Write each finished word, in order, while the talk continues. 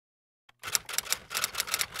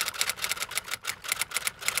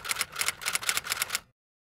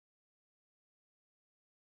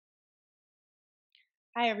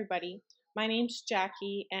Hi, everybody. My name's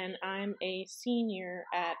Jackie, and I'm a senior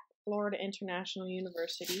at Florida International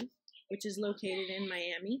University, which is located in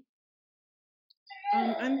Miami.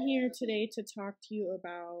 I'm here today to talk to you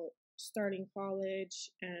about starting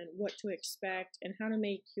college and what to expect and how to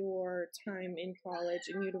make your time in college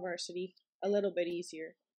and university a little bit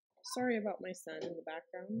easier. Sorry about my son in the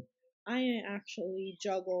background. I actually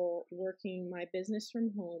juggle working my business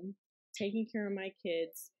from home, taking care of my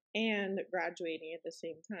kids, and graduating at the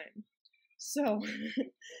same time. So,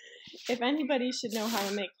 if anybody should know how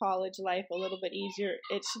to make college life a little bit easier,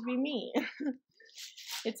 it should be me.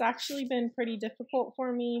 It's actually been pretty difficult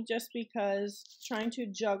for me just because trying to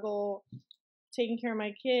juggle taking care of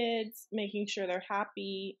my kids, making sure they're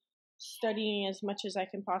happy, studying as much as I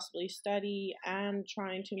can possibly study, and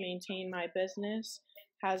trying to maintain my business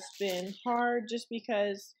has been hard just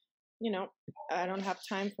because, I don't have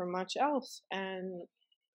time for much else. And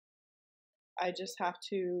I just have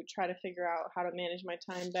to try to figure out how to manage my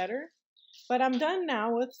time better. But I'm done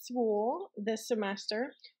now with school this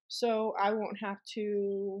semester, so I won't have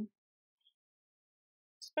to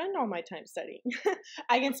spend all my time studying.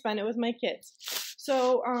 I can spend it with my kids.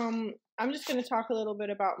 So I'm just going to talk a little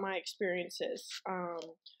bit about my experiences.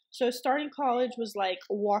 So starting college was like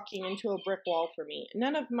walking into a brick wall for me.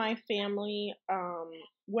 None of my family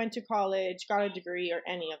went to college, got a degree, or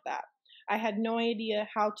any of that. I had no idea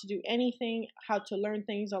how to do anything, how to learn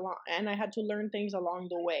things along, and I had to learn things along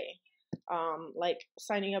the way, like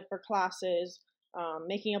signing up for classes,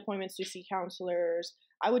 making appointments to see counselors.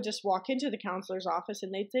 I would just walk into the counselor's office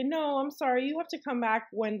and they'd say, "No, I'm sorry, you have to come back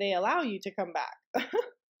when they allow you to come back."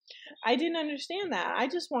 I didn't understand that. I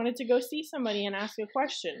just wanted to go see somebody and ask a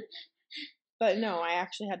question. But no, I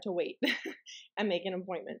actually had to wait and make an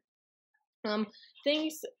appointment.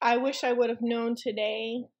 Things I wish I would have known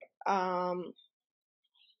today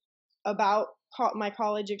about my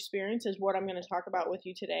college experience is what I'm going to talk about with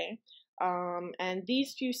you today. And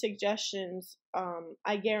these few suggestions,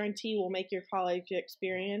 I guarantee, will make your college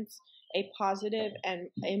experience a positive and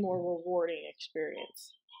a more rewarding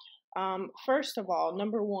experience. First of all,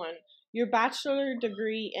 number one, your bachelor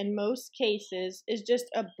degree in most cases is just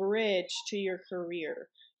a bridge to your career.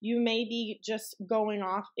 You may be just going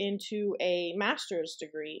off into a master's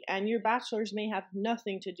degree, and your bachelor's may have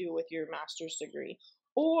nothing to do with your master's degree.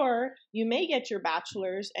 Or you may get your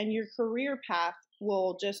bachelor's and your career path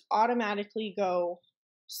will just automatically go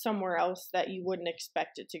somewhere else that you wouldn't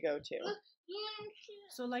expect it to go to.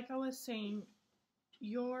 So, like I was saying,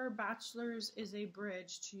 your bachelor's is a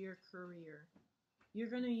bridge to your career. You're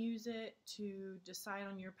going to use it to decide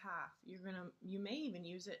on your path. You may even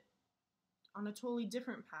use it on a totally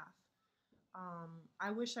different path.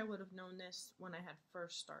 I wish I would have known this when I had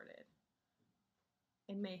first started.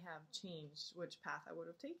 It may have changed which path I would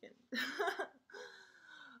have taken.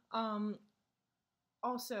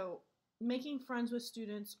 Also, making friends with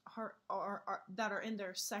students that are in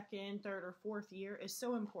their second, third, or fourth year is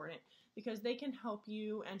so important because they can help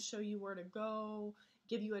you and show you where to go,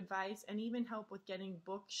 give you advice, and even help with getting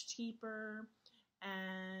books cheaper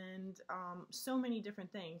and so many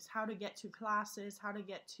different things. How to get to classes, how to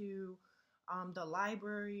get to the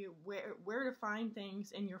library, where to find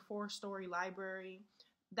things in your 4-story library.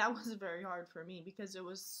 That was very hard for me because it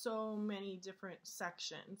was so many different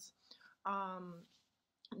sections.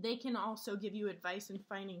 They can also give you advice in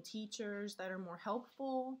finding teachers that are more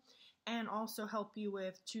helpful and also help you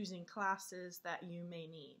with choosing classes that you may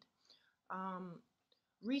need.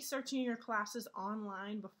 Researching your classes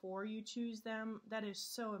online before you choose them, that is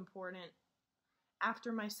so important.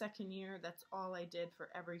 After my second year, that's all I did for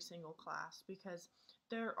every single class because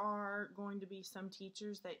there are going to be some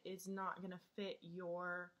teachers that is not going to fit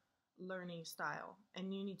your learning style,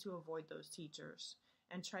 and you need to avoid those teachers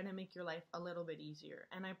and try to make your life a little bit easier.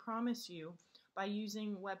 And I promise you, by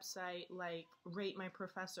using a website like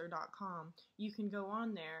ratemyprofessor.com, you can go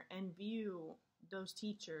on there and view those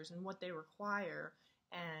teachers and what they require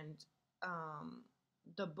and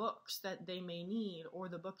the books that they may need or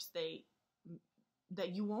the books that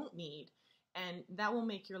you won't need, and that will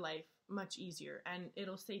make your life much easier, and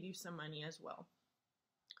it'll save you some money as well.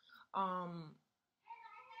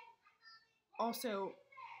 Also,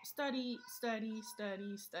 study.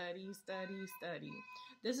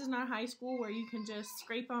 This is not high school where you can just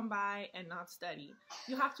scrape on by and not study.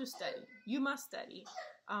 You have to study. You must study.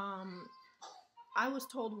 I was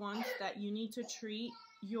told once that you need to treat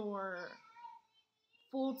your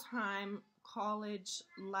full-time college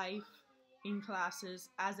life in classes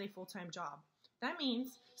as a full-time job. That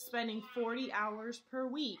means spending 40 hours per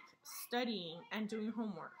week studying and doing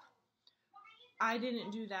homework. I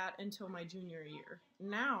didn't do that until my junior year.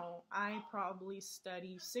 now I probably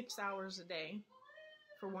study 6 hours a day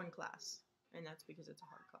for one class, and that's because it's a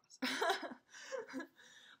hard class.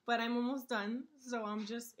 But I'm almost done, so I'm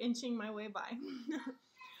just inching my way by.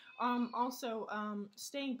 Also,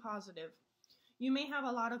 staying positive. You may have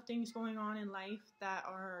a lot of things going on in life that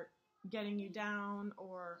are getting you down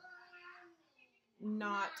or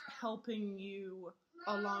not helping you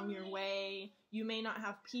along your way. You may not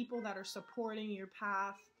have people that are supporting your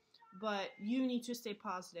path, but you need to stay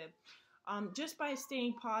positive. Just by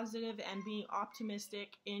staying positive and being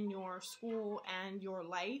optimistic in your school and your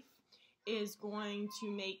life is going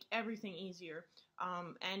to make everything easier.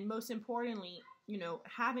 And most importantly,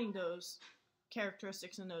 having those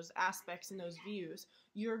characteristics and those aspects and those views,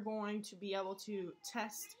 you're going to be able to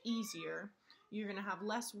test easier. You're going to have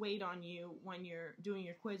less weight on you when you're doing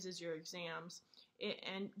your quizzes, your exams,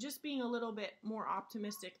 and just being a little bit more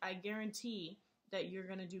optimistic, I guarantee that you're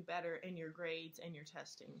going to do better in your grades and your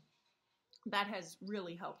testing. That has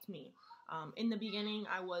really helped me. In the beginning,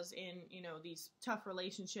 I was in, these tough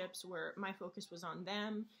relationships where my focus was on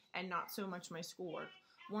them and not so much my schoolwork.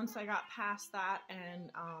 Once I got past that and,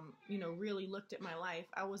 really looked at my life,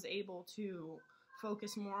 I was able to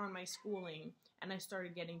focus more on my schooling, and I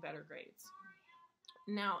started getting better grades.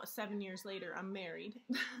 Now, 7 years later, I'm married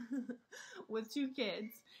with 2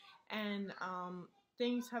 kids, and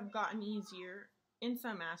things have gotten easier in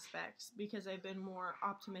some aspects because I've been more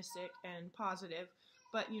optimistic and positive.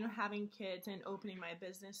 But, having kids and opening my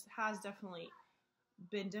business has definitely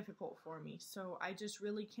been difficult for me. So I just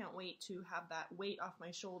really can't wait to have that weight off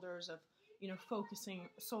my shoulders of, focusing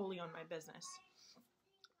solely on my business.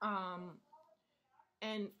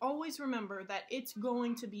 And always remember that it's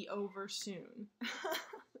going to be over soon.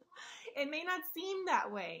 It may not seem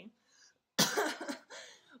that way,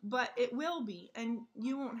 but it will be, and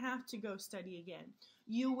you won't have to go study again.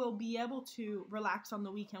 You will be able to relax on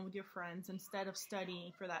the weekend with your friends instead of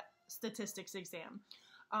studying for that statistics exam.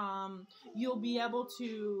 You'll be able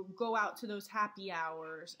to go out to those happy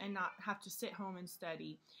hours and not have to sit home and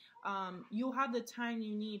study. You'll have the time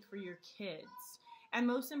you need for your kids. And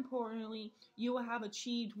most importantly, you will have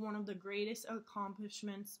achieved one of the greatest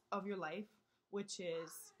accomplishments of your life, which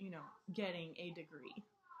is, getting a degree.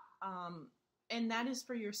 And that is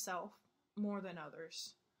for yourself more than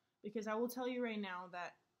others. Because I will tell you right now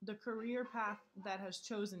that the career path that has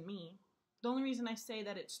chosen me, the only reason I say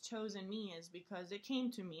that it's chosen me is because it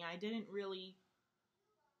came to me. I didn't really,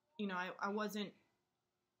 I wasn't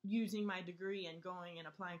using my degree and going and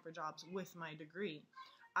applying for jobs with my degree.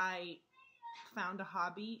 I found a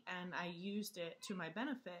hobby and I used it to my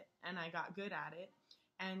benefit and I got good at it.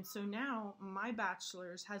 And so now my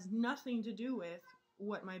bachelor's has nothing to do with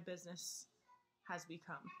what my business has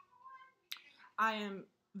become. I am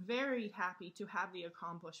very happy to have the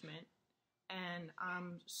accomplishment, and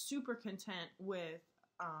I'm super content with,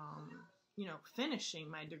 finishing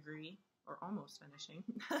my degree, or almost finishing.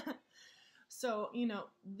 So,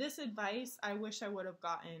 this advice I wish I would have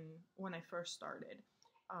gotten when I first started.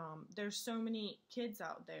 There's so many kids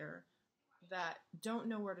out there that don't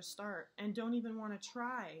know where to start and don't even want to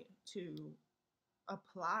try to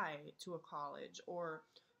apply to a college or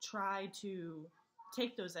try to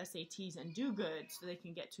take those SATs and do good so they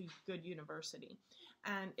can get to good university.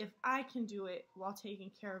 And if I can do it while taking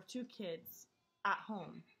care of 2 kids at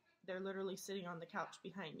home, they're literally sitting on the couch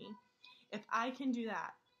behind me. If I can do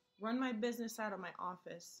that, run my business out of my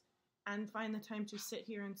office, and find the time to sit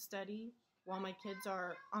here and study while my kids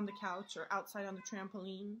are on the couch or outside on the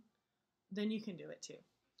trampoline, then you can do it too.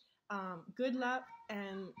 Good luck,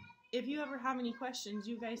 and if you ever have any questions,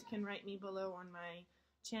 you guys can write me below on my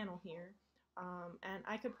channel here. And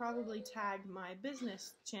I could probably tag my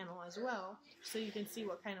business channel as well, so you can see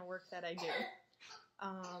what kind of work that I do.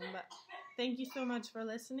 Thank you so much for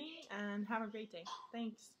listening, and have a great day.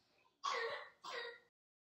 Thanks.